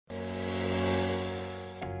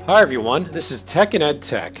Hi, everyone. This is Tech and Ed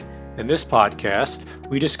Tech. In this podcast,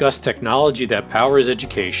 we discuss technology that powers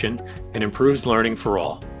education and improves learning for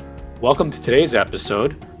all. Welcome to today's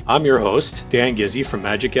episode. I'm your host, Dan Gizzi from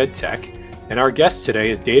Magic Ed Tech, and our guest today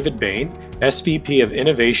is David Bain, SVP of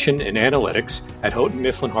Innovation and Analytics at Houghton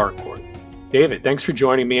Mifflin Harcourt. David, thanks for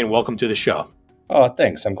joining me and welcome to the show. Oh,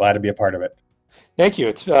 thanks. I'm glad to be a part of it. Thank you.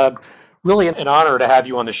 It's really an honor to have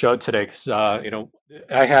you on the show today because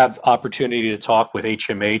I have opportunity to talk with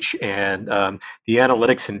HMH, and the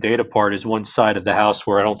analytics and data part is one side of the house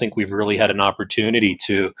where I don't think we've really had an opportunity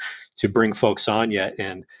to bring folks on yet.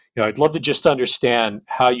 And I'd love to just understand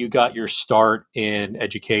how you got your start in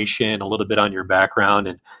education, a little bit on your background,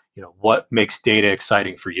 and what makes data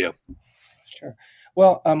exciting for you. Sure.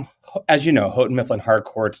 Well, as you know, Houghton Mifflin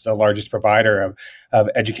Harcourt's the largest provider of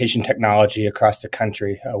education technology across the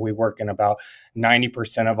country. We work in about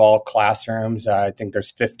 90% of all classrooms. I think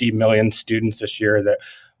there's 50 million students this year that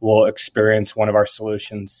will experience one of our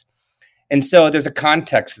solutions. And so there's a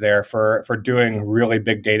context there for doing really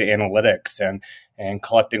big data analytics and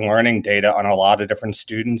collecting learning data on a lot of different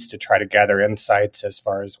students to try to gather insights as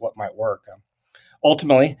far as what might work.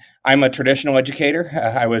 Ultimately, I'm a traditional educator.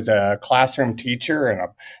 I was a classroom teacher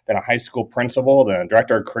and then a high school principal, then a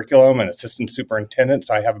director of curriculum and assistant superintendent.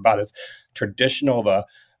 So I have about as traditional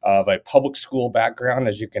of a public school background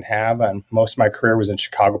as you can have. And most of my career was in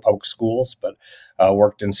Chicago public schools, but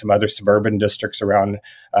worked in some other suburban districts around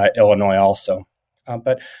Illinois also.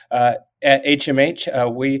 But at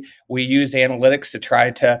HMH, we use analytics to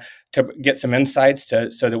try to get some insights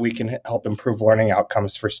so that we can help improve learning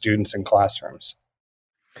outcomes for students in classrooms.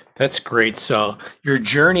 That's great. So your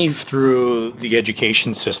journey through the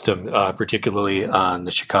education system, particularly on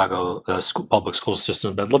the Chicago public school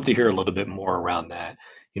system, I'd love to hear a little bit more around that.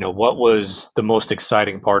 What was the most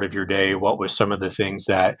exciting part of your day? What were some of the things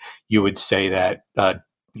that you would say that,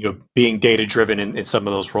 being data driven in some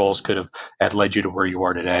of those roles could have had led you to where you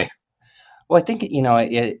are today? Well, I think,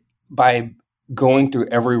 by going through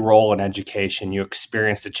every role in education, you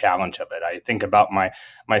experience the challenge of it. I think about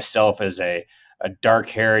myself as a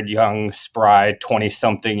dark-haired, young, spry,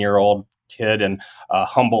 20-something-year-old kid in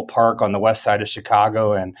Humboldt Park on the west side of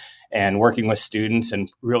Chicago, and working with students,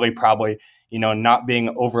 and really probably not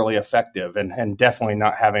being overly effective, and definitely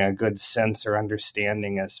not having a good sense or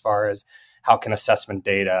understanding as far as how can assessment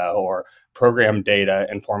data or program data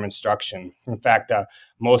inform instruction. In fact,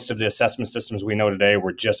 most of the assessment systems we know today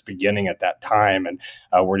were just beginning at that time, and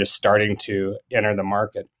we're just starting to enter the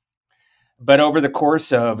market. But over the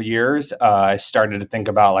course of years, I started to think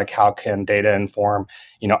about how can data inform,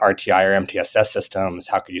 RTI or MTSS systems?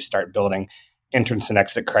 How could you start building entrance and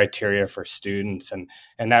exit criteria for students?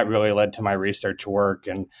 And that really led to my research work,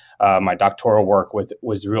 and my doctoral work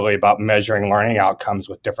was really about measuring learning outcomes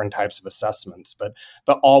with different types of assessments, but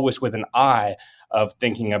always with an eye of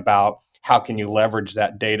thinking about how can you leverage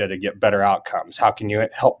that data to get better outcomes? How can you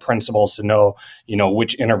help principals to know,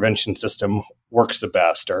 which intervention system works the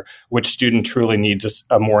best, or which student truly needs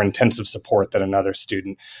a more intensive support than another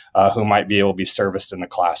student who might be able to be serviced in the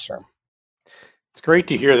classroom? It's great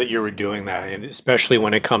to hear that you were doing that, and especially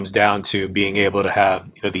when it comes down to being able to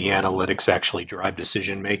have the analytics actually drive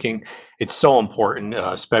decision making. It's so important,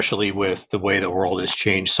 especially with the way the world has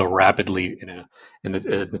changed so rapidly in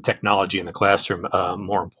the technology in the classroom.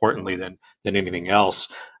 More importantly than anything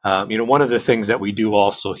else, one of the things that we do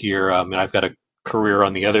also here, and I've got a career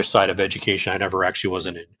on the other side of education. I never actually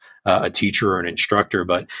wasn't a teacher or an instructor,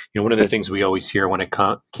 but one of the things we always hear when it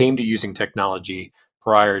came to using technology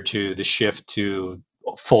prior to the shift to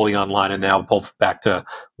fully online and now both back to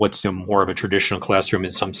what's more of a traditional classroom in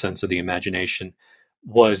some sense of the imagination,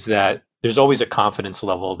 was that there's always a confidence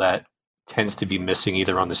level that tends to be missing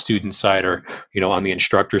either on the student side or on the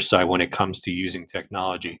instructor side when it comes to using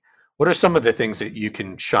technology. What are some of the things that you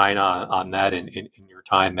can shine on that in your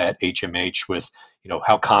time at HMH with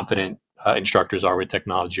how confident instructors are with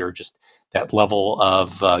technology, or just that level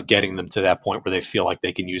of getting them to that point where they feel like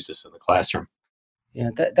they can use this in the classroom? Yeah,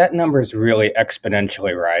 that number is really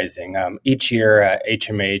exponentially rising. Each year,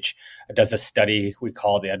 HMH does a study we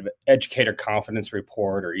call the Educator Confidence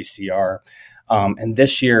Report, or ECR. And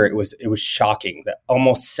this year, it was shocking that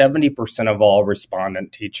almost 70% of all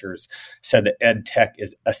respondent teachers said that ed tech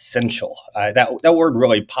is essential. That word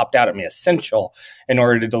really popped out at me, essential, in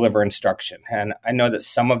order to deliver instruction. And I know that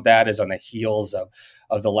some of that is on the heels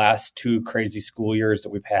of the last 2 crazy school years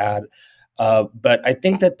that we've had. But I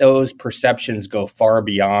think that those perceptions go far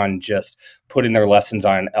beyond just putting their lessons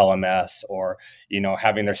on an LMS, or,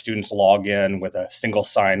 having their students log in with a single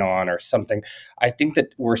sign-on or something. I think that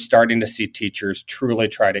we're starting to see teachers truly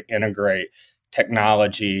try to integrate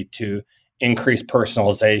technology to increased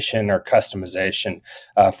personalization or customization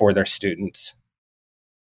for their students.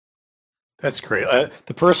 That's great.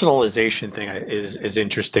 The personalization thing is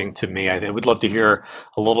interesting to me. I would love to hear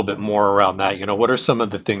a little bit more around that. What are some of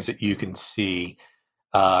the things that you can see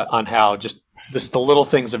on how just the little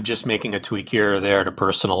things of just making a tweak here or there to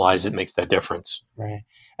personalize it makes that difference? Right.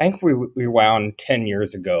 I think we rewound 10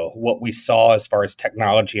 years ago. What we saw as far as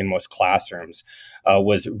technology in most classrooms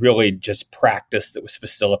was really just practice that was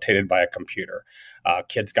facilitated by a computer.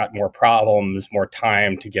 Kids got more problems, more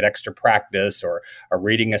time to get extra practice or a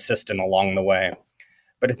reading assistant along the way.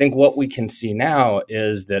 But I think what we can see now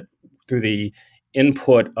is that through the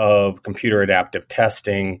input of computer adaptive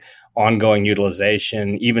testing, ongoing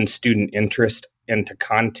utilization, even student interest into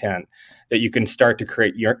content, that you can start to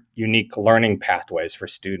create unique learning pathways for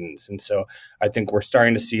students. And so I think we're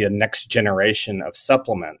starting to see a next generation of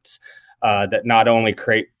supplements that not only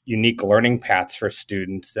create unique learning paths for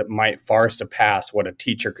students that might far surpass what a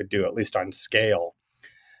teacher could do, at least on scale,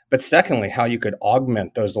 but secondly, how you could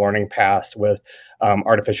augment those learning paths with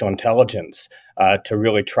artificial intelligence to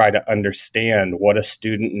really try to understand what a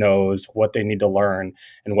student knows, what they need to learn,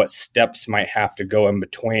 and what steps might have to go in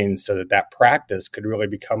between so that that practice could really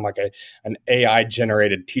become like an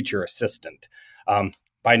AI-generated teacher assistant.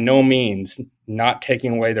 By no means not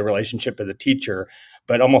taking away the relationship of the teacher,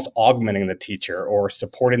 but almost augmenting the teacher or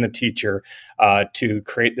supporting the teacher to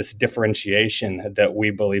create this differentiation that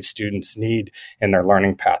we believe students need in their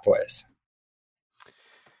learning pathways.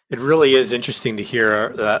 It really is interesting to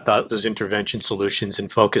hear those intervention solutions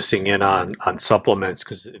and focusing in on supplements,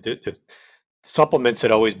 because supplements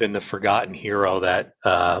had always been the forgotten hero that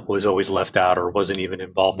was always left out or wasn't even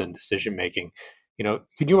involved in decision making.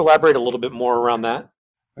 Could you elaborate a little bit more around that?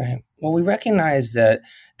 Right. Well, we recognize that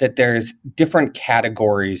there's different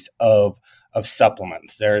categories of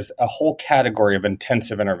supplements. There's a whole category of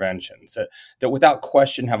intensive interventions that without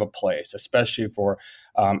question have a place, especially for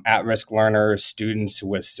at-risk learners, students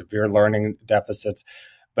with severe learning deficits,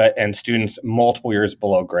 and students multiple years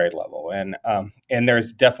below grade level. And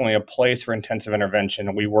there's definitely a place for intensive intervention,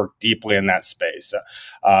 and we work deeply in that space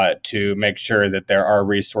to make sure that there are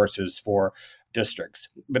resources for districts.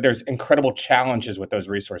 But there's incredible challenges with those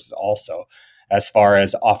resources also, as far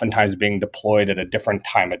as oftentimes being deployed at a different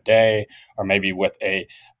time of day or maybe with a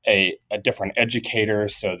different educator.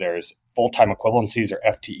 So there's full-time equivalencies or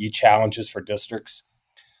FTE challenges for districts.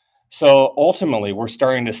 So ultimately, we're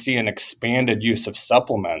starting to see an expanded use of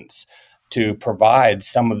supplements to provide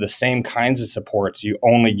some of the same kinds of supports you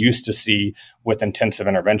only used to see with intensive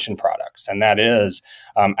intervention products. And that is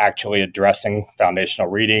actually addressing foundational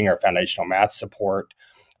reading or foundational math support,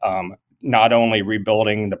 not only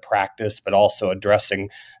rebuilding the practice, but also addressing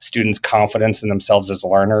students' confidence in themselves as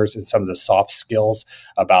learners and some of the soft skills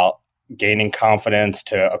about gaining confidence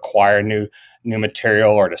to acquire new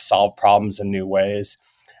material or to solve problems in new ways.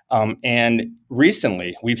 And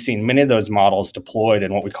recently, we've seen many of those models deployed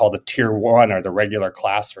in what we call the tier one or the regular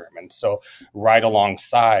classroom. And so right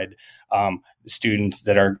alongside students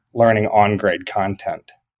that are learning on-grade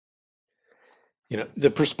content. The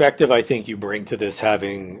perspective I think you bring to this,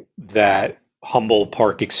 having that Humble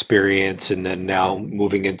Park experience and then now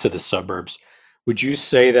moving into the suburbs, would you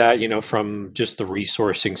say that, from just the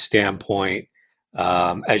resourcing standpoint,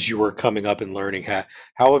 as you were coming up and learning,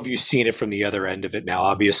 how have you seen it from the other end of it now?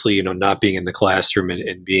 Obviously, not being in the classroom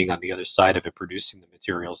and being on the other side of it, producing the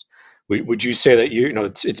materials. Would you say that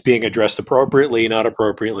it's being addressed appropriately, not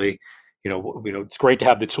appropriately? It's great to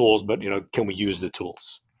have the tools, but can we use the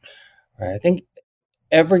tools? Right. I think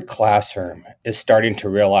every classroom is starting to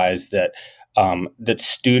realize that that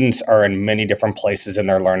students are in many different places in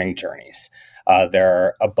their learning journeys. There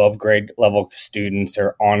are above grade level students, there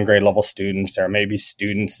are on grade level students, there are maybe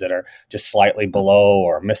students that are just slightly below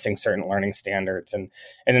or missing certain learning standards. And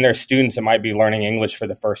then there are students that might be learning English for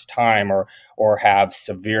the first time or have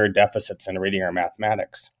severe deficits in reading or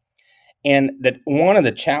mathematics. And that one of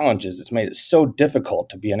the challenges that's made it so difficult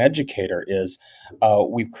to be an educator is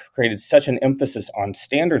we've created such an emphasis on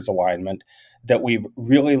standards alignment that we've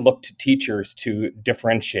really looked to teachers to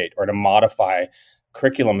differentiate or to modify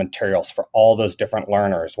curriculum materials for all those different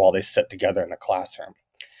learners while they sit together in the classroom.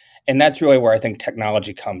 And that's really where I think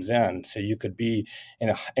technology comes in. So you could be in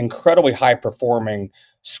an incredibly high-performing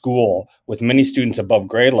school with many students above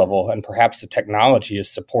grade level, and perhaps the technology is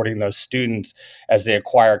supporting those students as they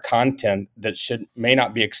acquire content that may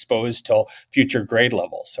not be exposed till future grade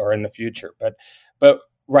levels or in the future. But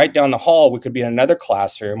right down the hall, we could be in another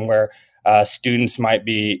classroom where students might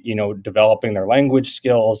be, developing their language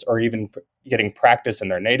skills or even getting practice in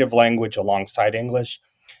their native language alongside English.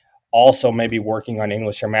 Also maybe working on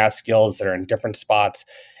English or math skills that are in different spots.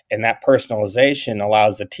 And that personalization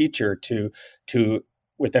allows the teacher to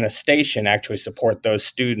within a station actually support those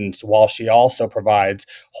students while she also provides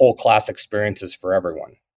whole class experiences for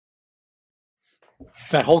everyone.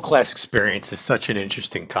 That whole class experience is such an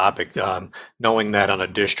interesting topic. Knowing that on a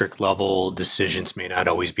district level, decisions may not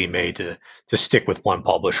always be made to stick with one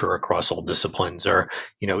publisher across all disciplines, or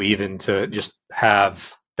even to just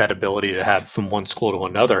have that ability to have from one school to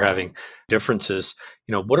another having differences.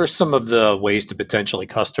 What are some of the ways to potentially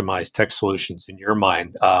customize tech solutions in your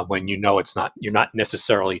mind when you're not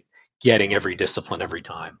necessarily getting every discipline every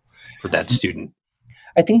time for that student?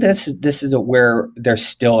 I think this is where there's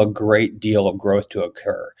still a great deal of growth to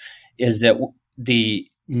occur, is that the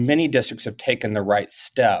many districts have taken the right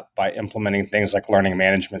step by implementing things like learning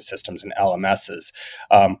management systems and LMSs,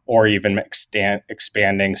 or even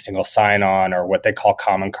expanding single sign-on or what they call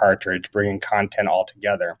common cartridge, bringing content all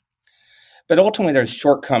together. But ultimately, there's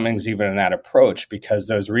shortcomings even in that approach because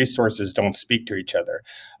those resources don't speak to each other.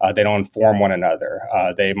 They don't inform one another.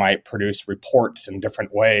 They might produce reports in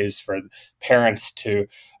different ways for parents to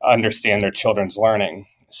understand their children's learning.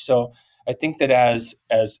 So I think that as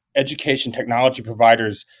education technology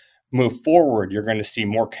providers move forward, you're going to see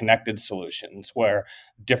more connected solutions where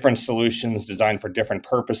different solutions designed for different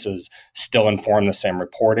purposes still inform the same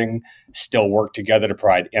reporting, still work together to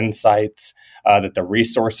provide insights, that the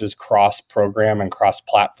resources cross-program and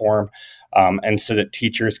cross-platform, and so that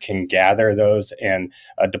teachers can gather those and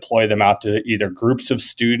deploy them out to either groups of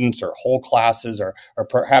students or whole classes or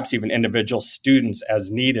perhaps even individual students as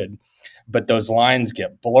needed. But those lines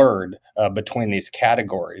get blurred between these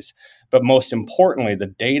categories. But most importantly, the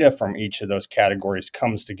data from each of those categories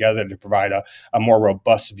comes together to provide a more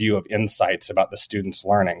robust view of insights about the student's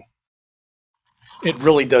learning. It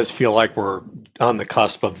really does feel like we're on the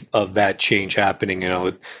cusp of that change happening.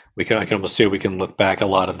 I can almost say we can look back. A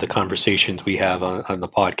lot of the conversations we have on the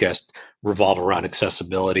podcast revolve around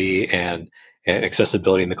accessibility and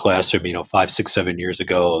accessibility in the classroom. 5, 6, 7 years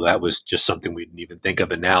ago, that was just something we didn't even think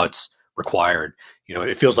of, and now it's required.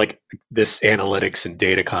 It feels like this analytics and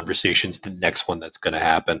data conversation is the next one that's going to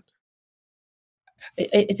happen.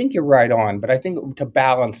 I think you're right on, but I think to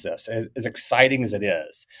balance this, as exciting as it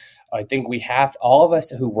is, I think all of us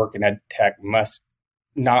who work in ed tech must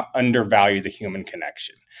not undervalue the human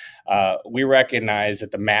connection. We recognize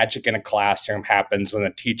that the magic in a classroom happens when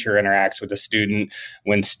a teacher interacts with a student,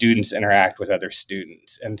 when students interact with other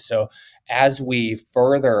students. And so as we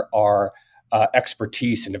further our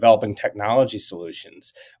expertise in developing technology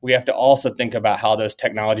solutions, we have to also think about how those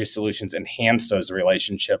technology solutions enhance those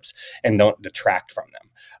relationships and don't detract from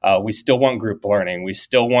them. We still want group learning. We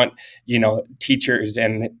still want, teachers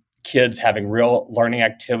and kids having real learning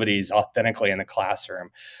activities authentically in the classroom.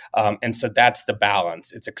 And so that's the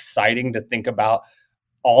balance. It's exciting to think about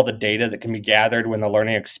all the data that can be gathered when the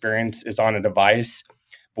learning experience is on a device,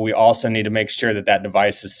 but we also need to make sure that that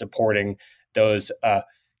device is supporting those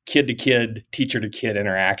kid-to-kid, teacher-to-kid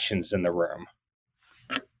interactions in the room.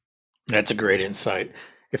 That's a great insight.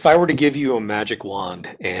 If I were to give you a magic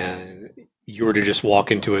wand and you were to just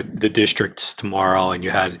walk into the districts tomorrow and you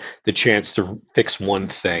had the chance to fix one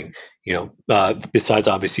thing, besides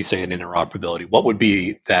obviously saying interoperability, what would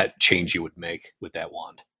be that change you would make with that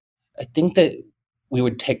wand? I think that we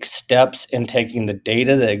would take steps in taking the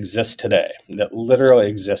data that exists today, that literally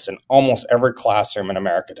exists in almost every classroom in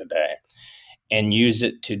America today, and use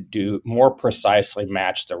it to do more precisely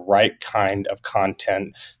match the right kind of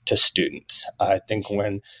content to students. I think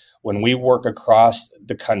when we work across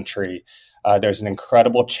the country, there's an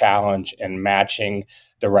incredible challenge in matching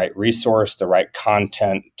the right resource, the right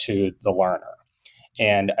content to the learner.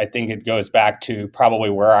 And I think it goes back to probably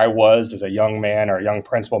where I was as a young man or a young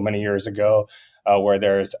principal many years ago, where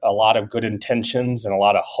there's a lot of good intentions and a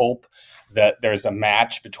lot of hope that there's a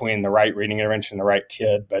match between the right reading intervention and the right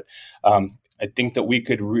kid. But I think that we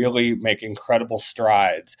could really make incredible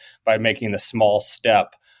strides by making the small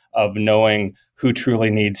step of knowing who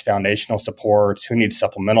truly needs foundational supports, who needs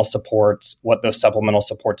supplemental supports, what those supplemental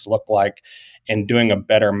supports look like, and doing a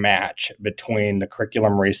better match between the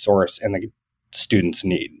curriculum resource and the student's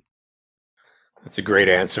need. That's a great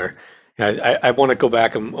answer. I want to go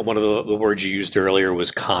back, and one of the words you used earlier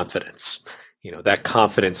was confidence. That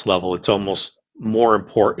confidence level, it's almost more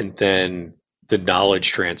important than the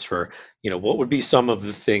knowledge transfer. What would be some of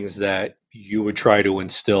the things that you would try to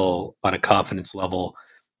instill on a confidence level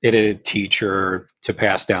in a teacher to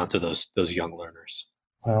pass down to those young learners?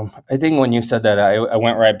 Well, I think when you said that, I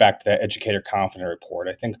went right back to that Educator Confidence Report.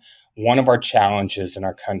 I think one of our challenges in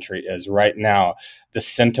our country is right now the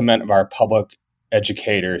sentiment of our public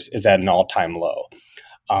educators is at an all-time low.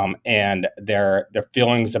 and their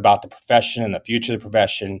feelings about the profession and the future of the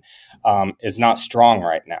profession is not strong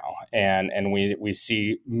right now. And we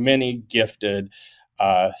see many gifted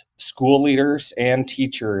school leaders and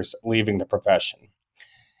teachers leaving the profession.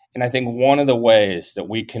 And I think one of the ways that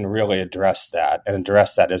we can really address that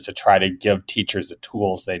is to try to give teachers the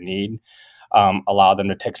tools they need, allow them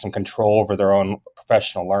to take some control over their own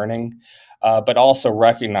professional learning, but also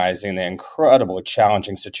recognizing the incredibly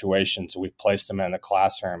challenging situations we've placed them in the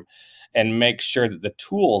classroom, and make sure that the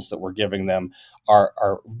tools that we're giving them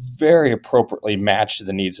are very appropriately matched to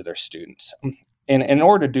the needs of their students. And in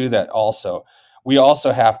order to do that also, we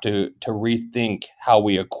also have to rethink how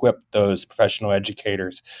we equip those professional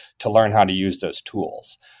educators to learn how to use those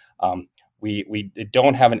tools. We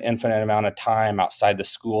don't have an infinite amount of time outside the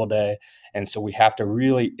school day, and so we have to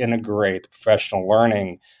really integrate professional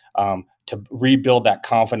learning to rebuild that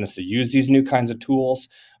confidence to use these new kinds of tools,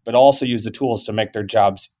 but also use the tools to make their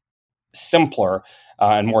jobs simpler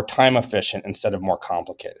and more time efficient instead of more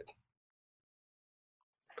complicated.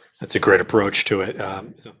 That's a great approach to it.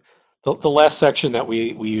 The last section that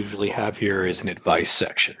we usually have here is an advice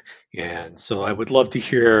section. And so I would love to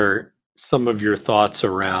hear some of your thoughts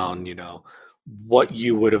around, what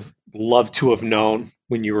you would have loved to have known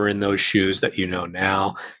when you were in those shoes that you know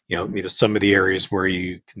now, some of the areas where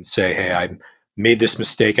you can say, hey, I made this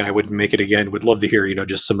mistake and I wouldn't make it again. Would love to hear,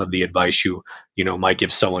 just some of the advice you might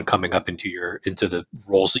give someone coming up into the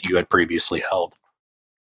roles that you had previously held.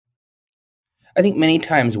 I think many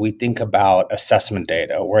times we think about assessment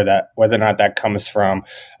data, whether or not that comes from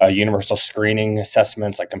universal screening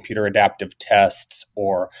assessments like computer adaptive tests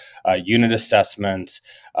or unit assessments,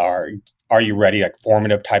 or are you ready, like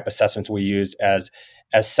formative type assessments we use as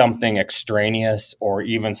something extraneous, or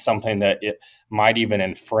even something that it might even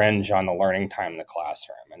infringe on the learning time in the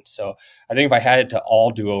classroom. And so I think if I had it to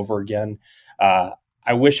all do over again,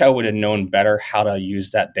 I wish I would have known better how to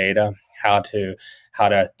use that data, how to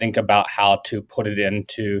think about how to put it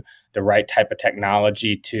into the right type of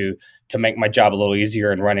technology to make my job a little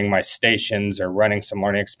easier in running my stations or running some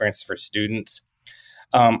learning experiences for students.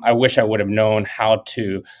 I wish I would have known how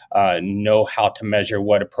to measure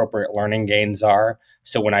what appropriate learning gains are.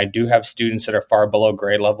 So when I do have students that are far below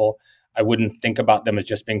grade level, I wouldn't think about them as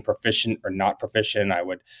just being proficient or not proficient. I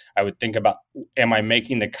would think about, am I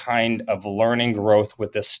making the kind of learning growth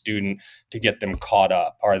with this student to get them caught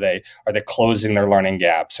up? Are they closing their learning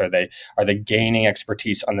gaps? Are they gaining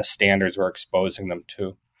expertise on the standards we're exposing them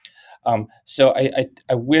to? So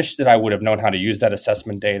I wish that I would have known how to use that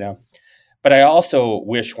assessment data. But I also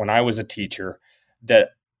wish when I was a teacher that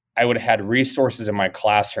I would have had resources in my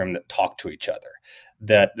classroom that talk to each other,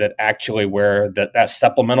 that actually where that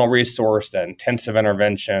supplemental resource, that intensive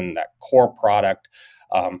intervention, that core product,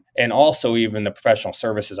 and also even the professional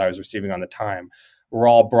services I was receiving on the time were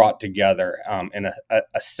all brought together in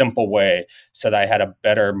a simple way so that I had a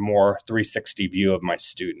better, more 360 view of my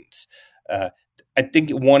students. I think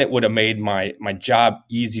it would have made my job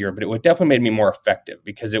easier, but it would definitely made me more effective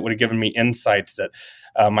because it would have given me insights that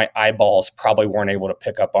my eyeballs probably weren't able to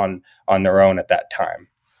pick up on their own at that time.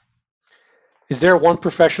 Is there one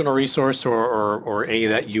professional resource or any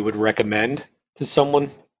that you would recommend to someone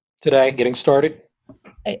today getting started?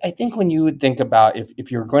 I think when you would think about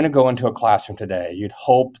if you're going to go into a classroom today, you'd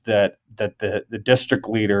hope that the district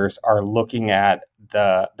leaders are looking at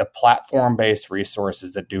the platform-based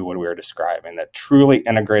resources that do what we were describing, that truly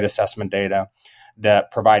integrate assessment data,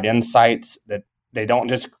 that provide insights, that they don't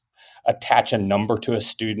just attach a number to a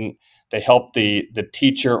student. They help the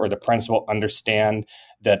teacher or the principal understand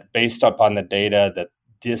that based upon the data, that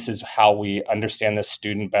this is how we understand the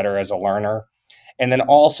student better as a learner. And then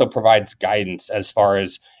also provides guidance as far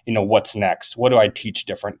as, what's next? What do I teach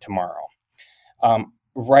different tomorrow?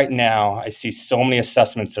 Right now, I see so many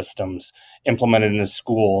assessment systems implemented in the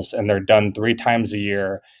schools, and they're done 3 times a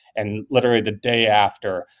year. And literally the day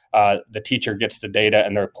after, the teacher gets the data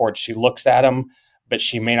and the report, she looks at them, but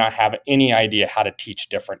she may not have any idea how to teach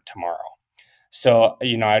different tomorrow. So,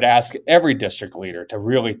 I'd ask every district leader to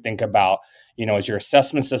really think about, is your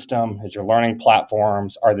assessment system, is your learning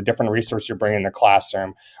platforms, are the different resources you're bringing in the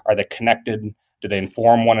classroom, are they connected? Do they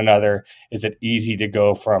inform one another? Is it easy to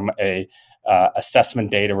go from a assessment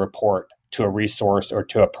data report to a resource or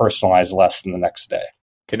to a personalized lesson the next day?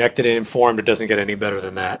 Connected and informed, it doesn't get any better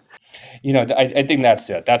than that. I think that's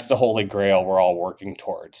it. That's the holy grail we're all working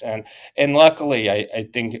towards. And luckily, I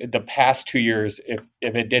think the past 2 years, if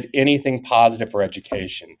it did anything positive for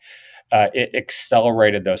education, it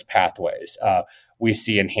accelerated those pathways. We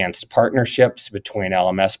see enhanced partnerships between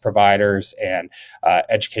LMS providers and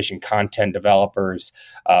education content developers.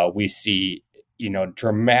 We see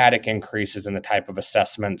dramatic increases in the type of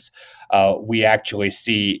assessments. We actually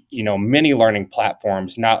see, many learning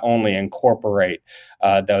platforms not only incorporate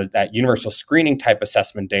that universal screening type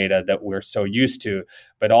assessment data that we're so used to,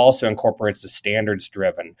 but also incorporates the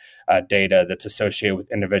standards-driven data that's associated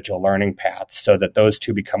with individual learning paths, so that those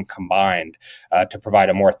two become combined to provide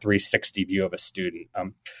a more 360 view of a student.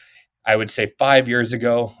 I would say 5 years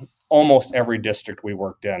ago, almost every district we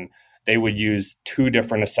worked in, they would use two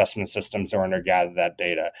different assessment systems in order to gather that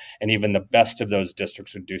data. And even the best of those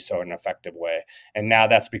districts would do so in an effective way. And now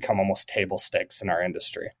that's become almost table stakes in our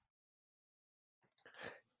industry.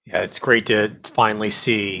 Yeah, it's great to finally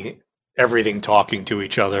see everything talking to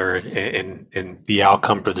each other and the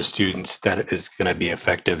outcome for the students that is going to be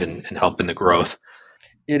effective in helping the growth.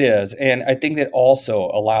 It is. And I think that also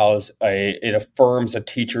it affirms a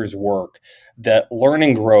teacher's work that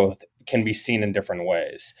learning growth can be seen in different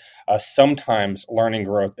ways. Sometimes learning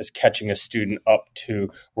growth is catching a student up to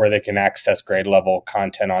where they can access grade level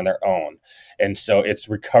content on their own. And so it's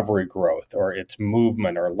recovery growth, or it's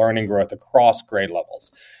movement or learning growth across grade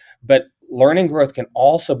levels. But learning growth can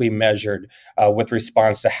also be measured with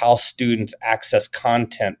response to how students access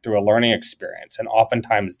content through a learning experience. And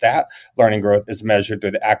oftentimes that learning growth is measured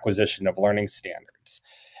through the acquisition of learning standards.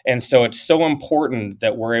 And so it's so important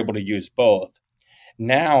that we're able to use both.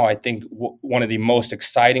 Now, I think one of the most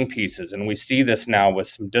exciting pieces, and we see this now with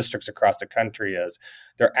some districts across the country, is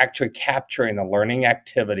they're actually capturing the learning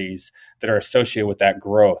activities that are associated with that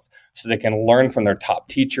growth, so they can learn from their top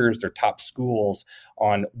teachers, their top schools,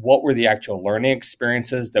 on what were the actual learning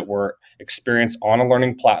experiences that were experienced on a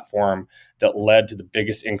learning platform that led to the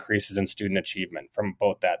biggest increases in student achievement, from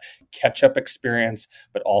both that catch-up experience,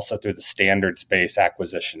 but also through the standards-based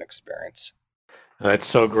acquisition experience. That's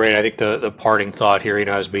so great. I think the parting thought here,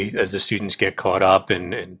 as the students get caught up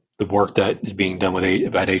and the work that is being done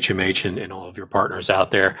at HMH and all of your partners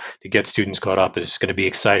out there to get students caught up, is going to be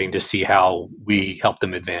exciting to see how we help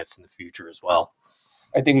them advance in the future as well.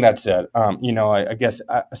 I think that's it. I guess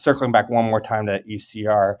circling back one more time to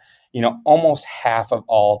ECR, almost half of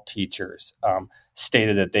all teachers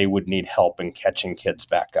stated that they would need help in catching kids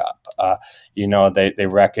back up. They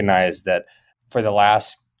recognize that for the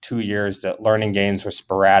last 2 years that learning gains were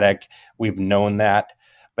sporadic. We've known that.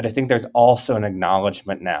 But I think there's also an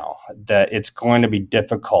acknowledgement now that it's going to be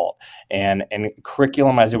difficult, and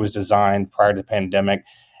curriculum as it was designed prior to the pandemic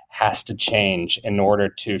has to change in order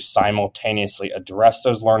to simultaneously address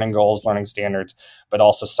those learning goals, learning standards, but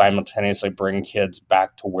also simultaneously bring kids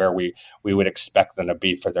back to where we would expect them to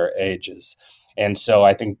be for their ages. And so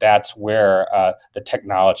I think that's where the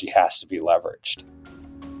technology has to be leveraged.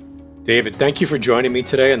 David, thank you for joining me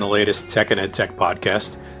today on the latest Tech and EdTech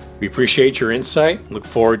podcast. We appreciate your insight. Look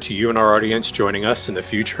forward to you and our audience joining us in the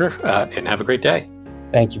future, and have a great day.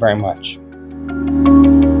 Thank you very much.